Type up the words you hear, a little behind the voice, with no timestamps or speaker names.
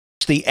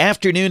the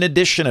afternoon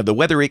edition of the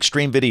Weather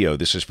Extreme video.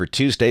 This is for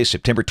Tuesday,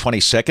 September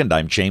 22nd.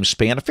 I'm James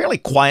Spann. A fairly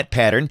quiet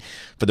pattern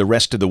for the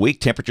rest of the week.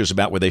 Temperatures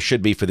about where they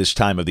should be for this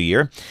time of the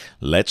year.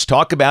 Let's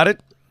talk about it.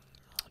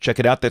 Check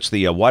it out. That's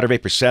the water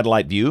vapor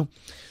satellite view.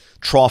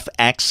 Trough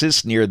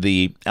axis near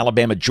the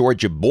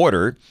Alabama-Georgia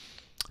border.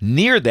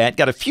 Near that,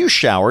 got a few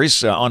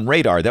showers on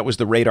radar. That was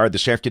the radar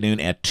this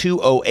afternoon at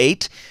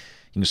 2:08.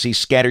 You can see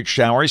scattered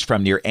showers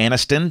from near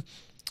Anniston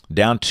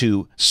down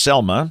to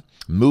Selma,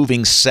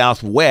 moving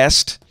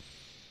southwest,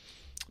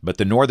 but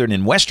the northern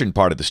and western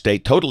part of the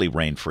state totally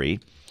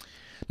rain-free.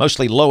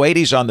 Mostly low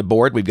 80s on the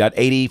board. We've got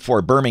 80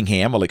 for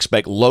Birmingham. We'll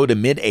expect low to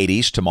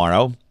mid-80s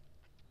tomorrow,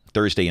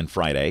 Thursday and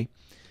Friday.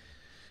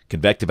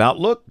 Convective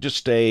outlook,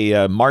 just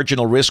a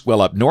marginal risk well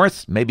up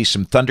north. Maybe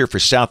some thunder for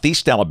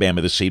southeast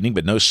Alabama this evening,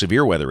 but no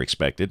severe weather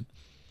expected.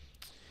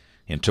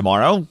 And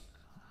tomorrow,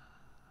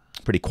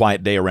 pretty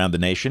quiet day around the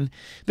nation.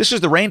 This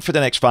is the rain for the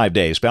next 5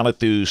 days, valid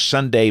through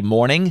Sunday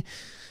morning.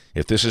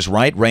 If this is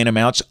right, rain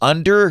amounts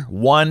under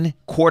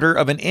 1/4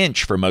 of an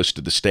inch for most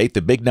of the state.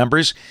 The big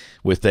numbers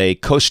with a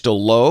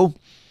coastal low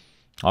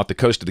off the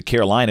coast of the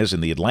Carolinas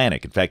and the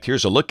Atlantic. In fact,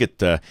 here's a look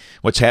at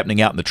what's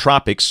happening out in the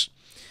tropics.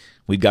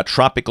 We've got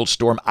Tropical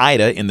Storm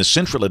Ida in the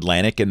central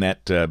Atlantic and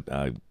that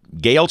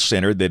gale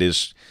center that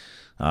is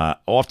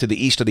off to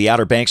the east of the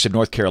Outer Banks of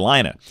North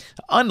Carolina.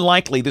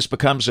 Unlikely this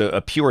becomes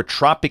a pure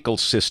tropical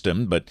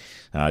system, but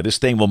this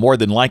thing will more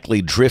than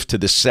likely drift to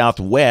the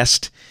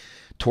southwest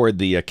toward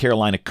the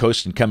Carolina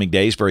coast in coming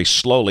days, very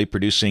slowly,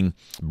 producing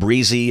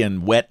breezy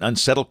and wet,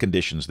 unsettled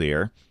conditions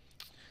there.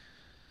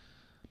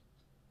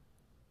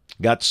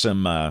 Got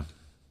some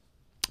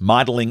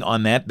modeling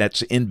on that.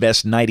 That's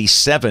Invest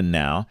 97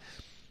 now.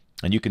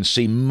 And you can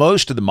see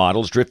most of the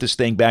models drift this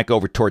thing back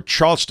over toward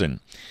Charleston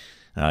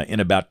in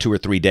about 2 or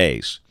 3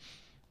 days.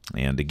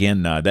 And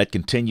again, that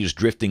continues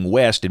drifting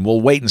west, and we'll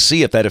wait and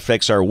see if that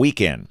affects our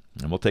weekend.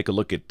 And we'll take a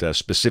look at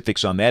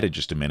specifics on that in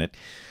just a minute.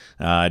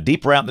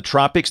 Deeper out in the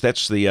tropics,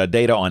 that's the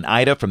data on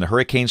Ida from the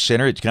Hurricane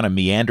Center. It kind of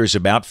meanders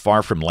about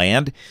far from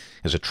land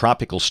as a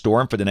tropical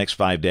storm for the next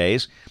 5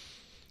 days.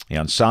 The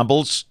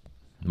ensembles,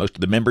 most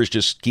of the members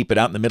just keep it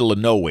out in the middle of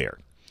nowhere.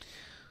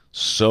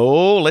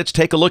 So let's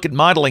take a look at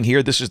modeling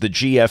here. This is the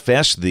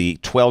GFS, the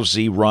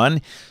 12Z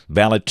run,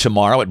 valid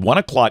tomorrow at 1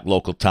 o'clock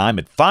local time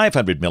at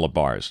 500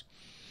 millibars.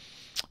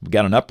 We've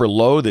got an upper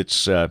low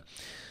that's kind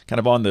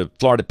of on the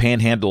Florida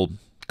Panhandle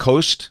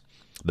coast,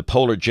 the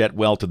polar jet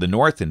well to the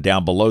north, and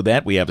down below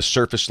that we have a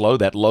surface low,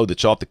 that low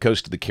that's off the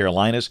coast of the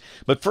Carolinas.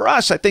 But for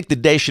us, I think the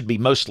day should be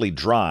mostly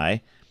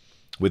dry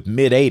with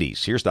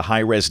mid-80s. Here's the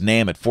high-res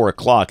NAM at 4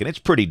 o'clock, and it's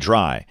pretty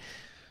dry.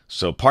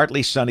 So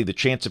partly sunny, the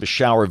chance of a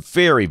shower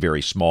very,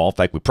 very small. In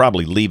fact, we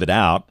probably leave it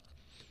out.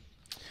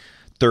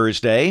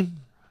 Thursday,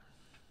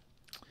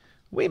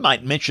 we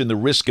might mention the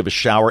risk of a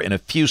shower in a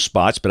few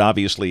spots, but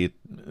obviously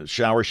a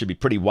shower should be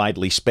pretty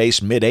widely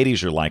spaced.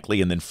 Mid-80s are likely.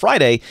 And then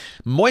Friday,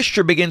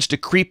 moisture begins to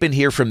creep in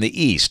here from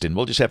the east, and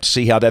we'll just have to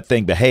see how that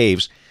thing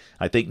behaves.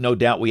 I think no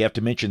doubt we have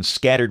to mention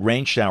scattered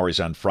rain showers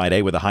on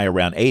Friday with a high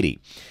around 80.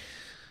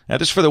 Now,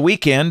 this for the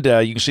weekend,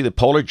 you can see the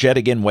polar jet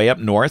again way up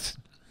north.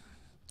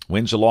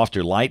 Winds aloft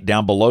are light.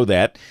 Down below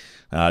that,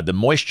 the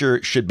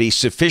moisture should be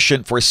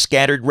sufficient for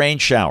scattered rain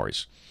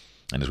showers.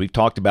 And as we've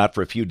talked about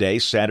for a few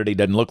days, Saturday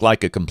doesn't look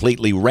like a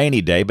completely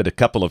rainy day, but a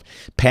couple of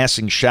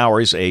passing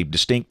showers, a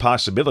distinct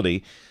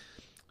possibility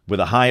with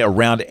a high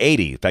around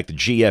 80. In fact, the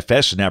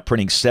GFS is now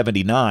printing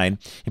 79,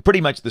 and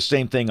pretty much the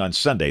same thing on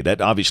Sunday.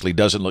 That obviously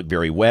doesn't look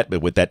very wet,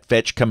 but with that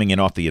fetch coming in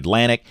off the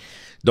Atlantic,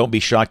 don't be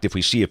shocked if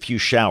we see a few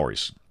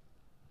showers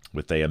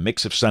with a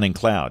mix of sun and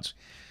clouds.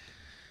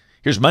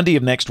 Here's Monday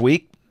of next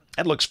week.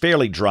 That looks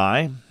fairly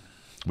dry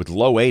with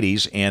low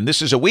 80s, and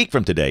this is a week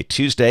from today,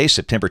 Tuesday,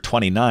 September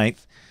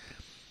 29th.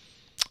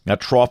 Now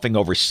troughing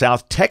over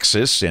South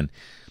Texas, and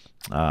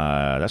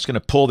that's going to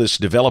pull this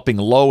developing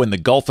low in the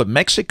Gulf of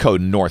Mexico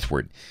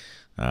northward.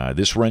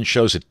 This run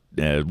shows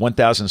a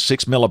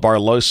 1,006 millibar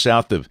low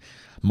south of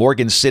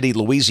Morgan City,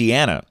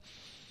 Louisiana.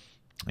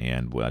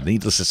 And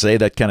needless to say,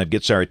 that kind of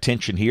gets our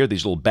attention here,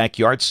 these little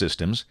backyard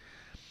systems.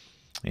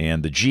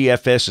 And the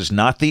GFS is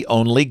not the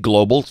only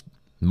global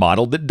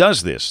model that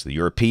does this. The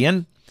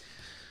European,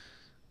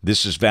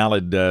 this is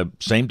valid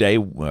same day,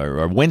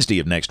 or Wednesday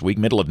of next week,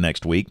 middle of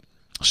next week.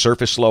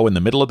 Surface low in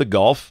the middle of the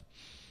Gulf.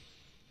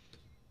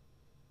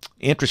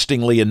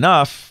 Interestingly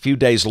enough, a few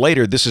days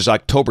later, this is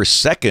October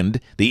 2nd,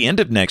 the end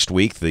of next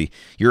week, the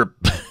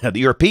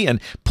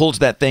European pulls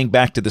that thing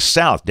back to the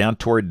south, down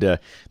toward the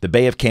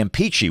Bay of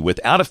Campeche,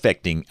 without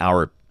affecting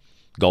our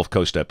Gulf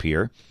Coast up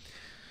here.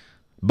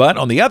 But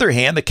on the other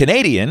hand, the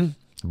Canadian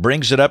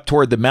brings it up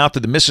toward the mouth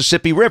of the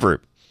Mississippi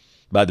River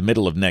by the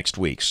middle of next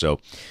week.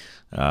 So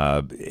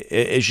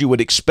as you would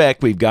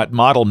expect, we've got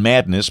model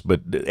madness,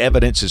 but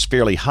evidence is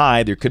fairly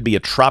high. There could be a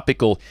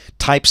tropical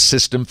type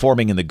system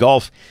forming in the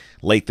Gulf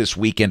late this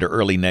weekend or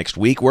early next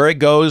week. Where it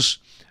goes,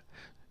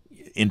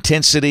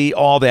 intensity,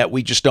 all that,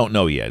 we just don't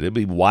know yet. It'll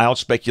be wild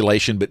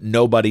speculation, but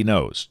nobody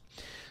knows.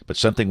 But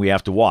something we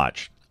have to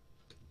watch.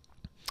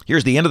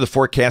 Here's the end of the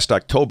forecast,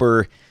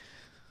 October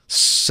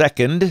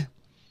 2nd.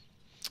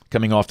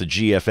 coming off the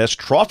GFS,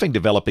 troughing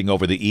developing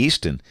over the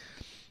east. And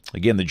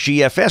again, the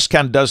GFS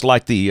kind of does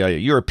like the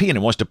European.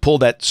 It wants to pull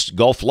that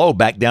Gulf low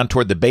back down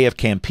toward the Bay of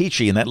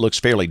Campeche, and that looks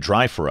fairly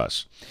dry for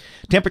us.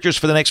 Temperatures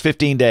for the next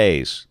 15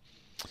 days.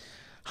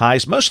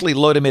 Highs mostly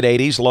low to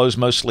mid-80s, lows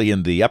mostly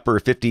in the upper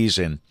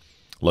 50s and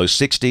low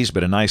 60s,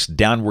 but a nice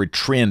downward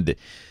trend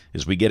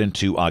as we get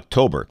into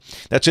October.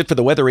 That's it for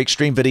the Weather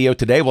Xtreme video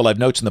today. We'll have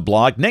notes in the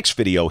blog. Next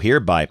video here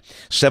by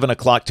 7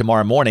 o'clock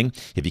tomorrow morning.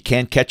 If you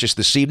can't catch us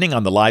this evening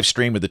on the live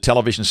stream or the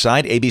television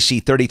side,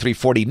 ABC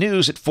 3340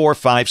 News at 4,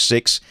 5,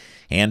 6,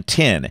 and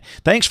 10.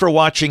 Thanks for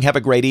watching. Have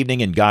a great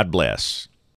evening, and God bless.